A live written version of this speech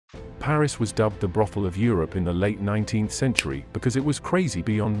Paris was dubbed the brothel of Europe in the late 19th century because it was crazy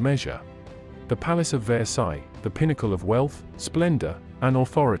beyond measure. The Palace of Versailles, the pinnacle of wealth, splendor, and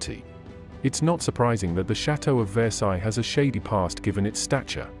authority. It's not surprising that the Chateau of Versailles has a shady past given its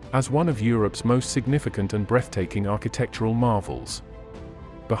stature, as one of Europe's most significant and breathtaking architectural marvels.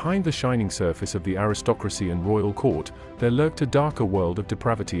 Behind the shining surface of the aristocracy and royal court, there lurked a darker world of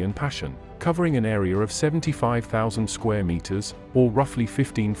depravity and passion, covering an area of 75,000 square meters, or roughly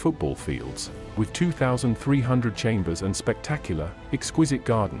 15 football fields, with 2,300 chambers and spectacular, exquisite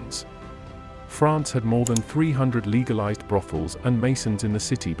gardens. France had more than 300 legalized brothels and masons in the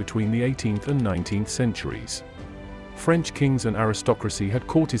city between the 18th and 19th centuries. French kings and aristocracy had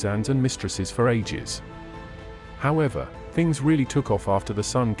courtesans and mistresses for ages. However, things really took off after the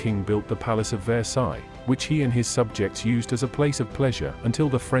Sun King built the Palace of Versailles, which he and his subjects used as a place of pleasure until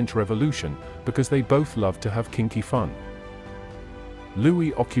the French Revolution, because they both loved to have kinky fun.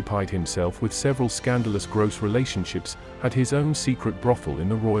 Louis occupied himself with several scandalous gross relationships, had his own secret brothel in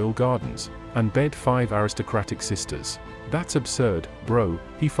the royal gardens, and bed 5 aristocratic sisters. That's absurd, bro.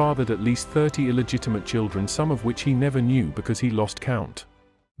 He fathered at least 30 illegitimate children, some of which he never knew because he lost count.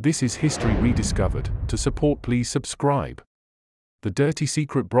 This is History Rediscovered. To support, please subscribe. The dirty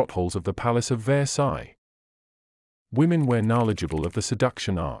secret brothels of the Palace of Versailles. Women were knowledgeable of the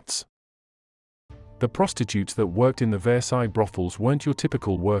seduction arts. The prostitutes that worked in the Versailles brothels weren't your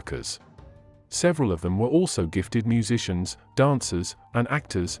typical workers. Several of them were also gifted musicians, dancers, and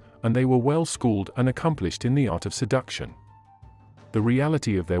actors, and they were well schooled and accomplished in the art of seduction. The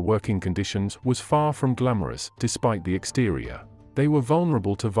reality of their working conditions was far from glamorous, despite the exterior. They were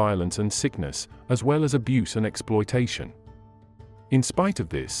vulnerable to violence and sickness, as well as abuse and exploitation. In spite of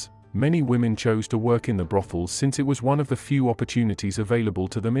this, many women chose to work in the brothels since it was one of the few opportunities available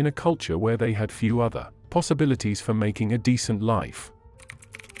to them in a culture where they had few other possibilities for making a decent life.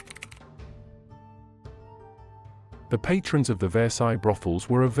 The patrons of the Versailles brothels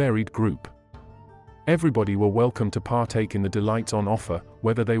were a varied group. Everybody were welcome to partake in the delights on offer,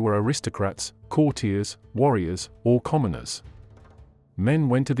 whether they were aristocrats, courtiers, warriors, or commoners. Men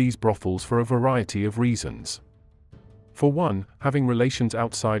went to these brothels for a variety of reasons. For one, having relations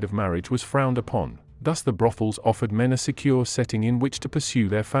outside of marriage was frowned upon, thus the brothels offered men a secure setting in which to pursue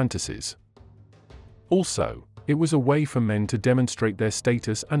their fantasies. Also, it was a way for men to demonstrate their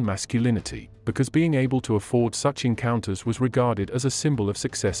status and masculinity, because being able to afford such encounters was regarded as a symbol of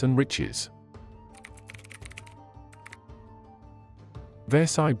success and riches.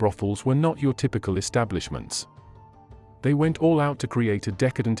 Versailles brothels were not your typical establishments. They went all out to create a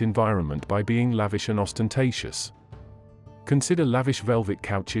decadent environment by being lavish and ostentatious. Consider lavish velvet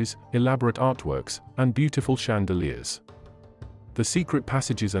couches, elaborate artworks, and beautiful chandeliers. The secret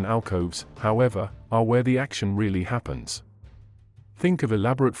passages and alcoves, however, are where the action really happens. Think of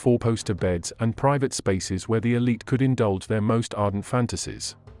elaborate four-poster beds and private spaces where the elite could indulge their most ardent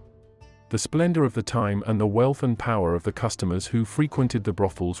fantasies. The splendor of the time and the wealth and power of the customers who frequented the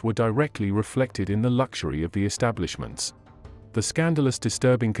brothels were directly reflected in the luxury of the establishments. The scandalous,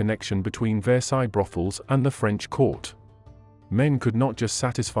 disturbing connection between Versailles brothels and the French court. Men could not just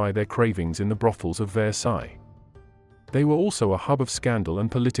satisfy their cravings in the brothels of Versailles. They were also a hub of scandal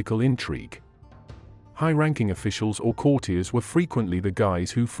and political intrigue. High-ranking officials or courtiers were frequently the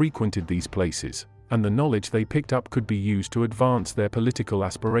guys who frequented these places, and the knowledge they picked up could be used to advance their political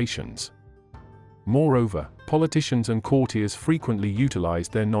aspirations. Moreover, politicians and courtiers frequently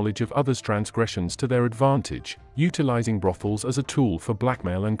utilized their knowledge of others' transgressions to their advantage, utilizing brothels as a tool for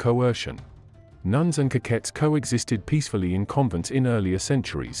blackmail and coercion. Nuns and coquettes coexisted peacefully in convents in earlier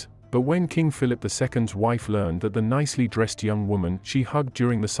centuries, but when King Philip II's wife learned that the nicely dressed young woman she hugged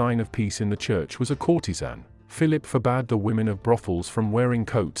during the sign of peace in the church was a courtesan, Philip forbade the women of brothels from wearing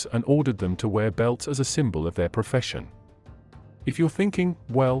coats and ordered them to wear belts as a symbol of their profession. If you're thinking,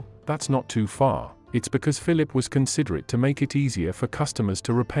 well, that's not too far, it's because Philip was considerate to make it easier for customers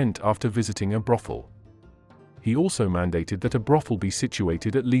to repent after visiting a brothel. He also mandated that a brothel be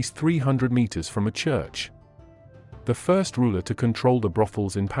situated at least 300 meters from a church. The first ruler to control the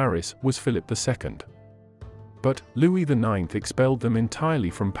brothels in Paris was Philip II. But Louis IX expelled them entirely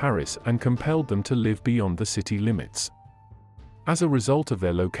from Paris and compelled them to live beyond the city limits. As a result of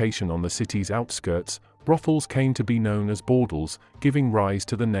their location on the city's outskirts, brothels came to be known as bordels, giving rise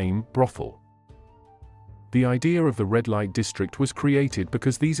to the name brothel. The idea of the red light district was created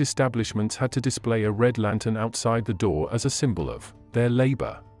because these establishments had to display a red lantern outside the door as a symbol of their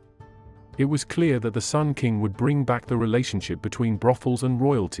labor. It was clear that the Sun King would bring back the relationship between brothels and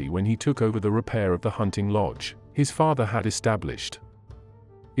royalty when he took over the repair of the hunting lodge his father had established.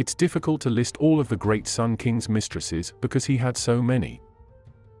 It's difficult to list all of the great Sun King's mistresses because he had so many.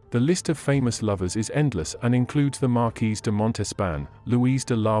 The list of famous lovers is endless and includes the Marquise de Montespan, Louise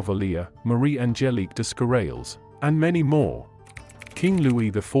de la Vallière, Marie-Angélique de Scarales, and many more. King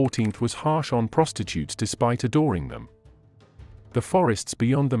Louis XIV was harsh on prostitutes despite adoring them. The forests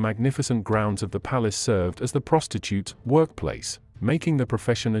beyond the magnificent grounds of the palace served as the prostitutes' workplace, making the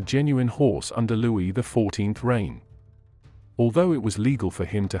profession a genuine horse under Louis XIV's reign. Although it was legal for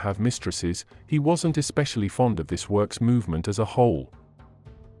him to have mistresses, he wasn't especially fond of this works movement as a whole.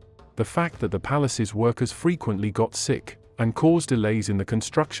 The fact that the palace's workers frequently got sick and caused delays in the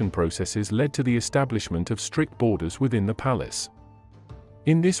construction processes led to the establishment of strict borders within the palace.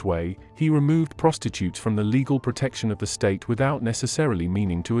 In this way, he removed prostitutes from the legal protection of the state without necessarily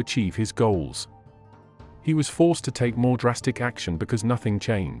meaning to achieve his goals. He was forced to take more drastic action because nothing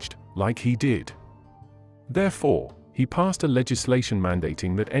changed, like he did. Therefore, he passed a legislation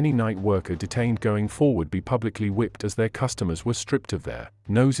mandating that any night worker detained going forward be publicly whipped as their customers were stripped of their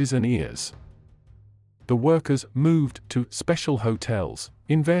noses and ears. The workers moved to special hotels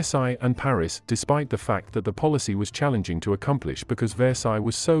in Versailles and Paris, despite the fact that the policy was challenging to accomplish because Versailles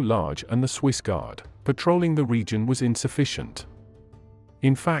was so large and the Swiss Guard patrolling the region was insufficient.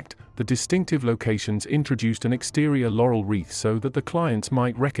 In fact, the distinctive locations introduced an exterior laurel wreath so that the clients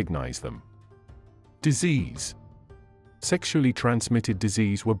might recognize them. Disease. Sexually transmitted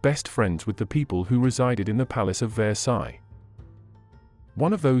disease were best friends with the people who resided in the Palace of Versailles.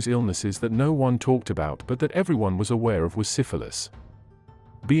 One of those illnesses that no one talked about but that everyone was aware of was syphilis.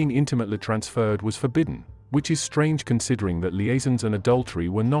 Being intimately transferred was forbidden, which is strange considering that liaisons and adultery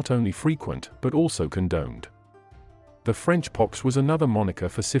were not only frequent but also condoned. The French pox was another moniker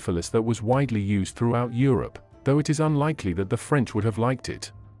for syphilis that was widely used throughout Europe, though it is unlikely that the French would have liked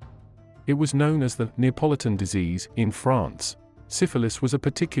it. It was known as the Neapolitan disease in France. Syphilis was a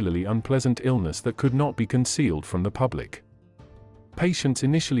particularly unpleasant illness that could not be concealed from the public. Patients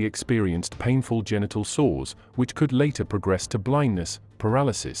initially experienced painful genital sores, which could later progress to blindness,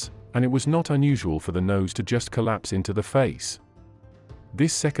 paralysis, and it was not unusual for the nose to just collapse into the face.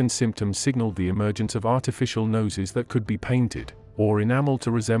 This second symptom signaled the emergence of artificial noses that could be painted, or enameled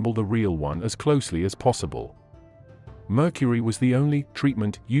to resemble the real one as closely as possible. Mercury was the only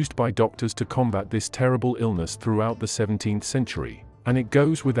treatment used by doctors to combat this terrible illness throughout the 17th century, and it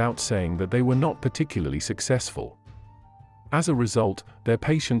goes without saying that they were not particularly successful. As a result, their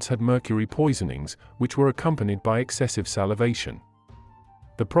patients had mercury poisonings, which were accompanied by excessive salivation.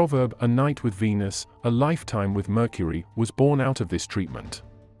 The proverb, "A night with Venus, a lifetime with Mercury," was born out of this treatment.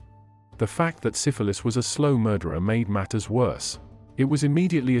 The fact that syphilis was a slow murderer made matters worse. It was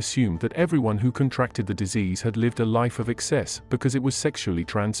immediately assumed that everyone who contracted the disease had lived a life of excess because it was sexually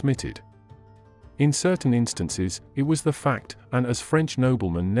transmitted. In certain instances, it was the fact, and as French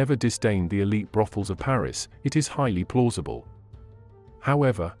noblemen never disdained the elite brothels of Paris, it is highly plausible.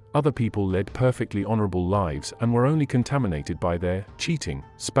 However, other people led perfectly honorable lives and were only contaminated by their cheating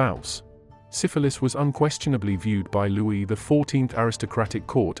spouse. Syphilis was unquestionably viewed by Louis XIV's aristocratic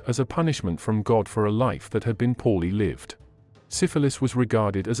court as a punishment from God for a life that had been poorly lived. Syphilis was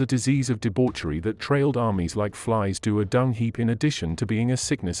regarded as a disease of debauchery that trailed armies like flies do a dung heap, in addition to being a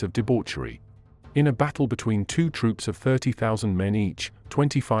sickness of debauchery. In a battle between two troops of 30,000 men each,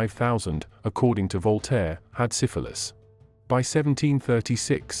 25,000, according to Voltaire, had syphilis. By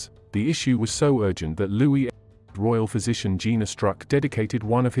 1736, the issue was so urgent that Louis' royal physician Jean Astruc dedicated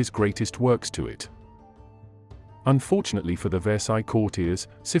one of his greatest works to it. Unfortunately for the Versailles courtiers,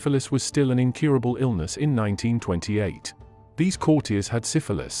 syphilis was still an incurable illness in 1928. These courtiers had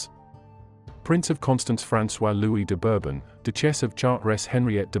syphilis. Prince of Constance François Louis de Bourbon, Duchess of Chartres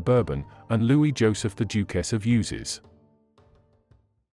Henriette de Bourbon, and Louis Joseph the Duchess of Uzes.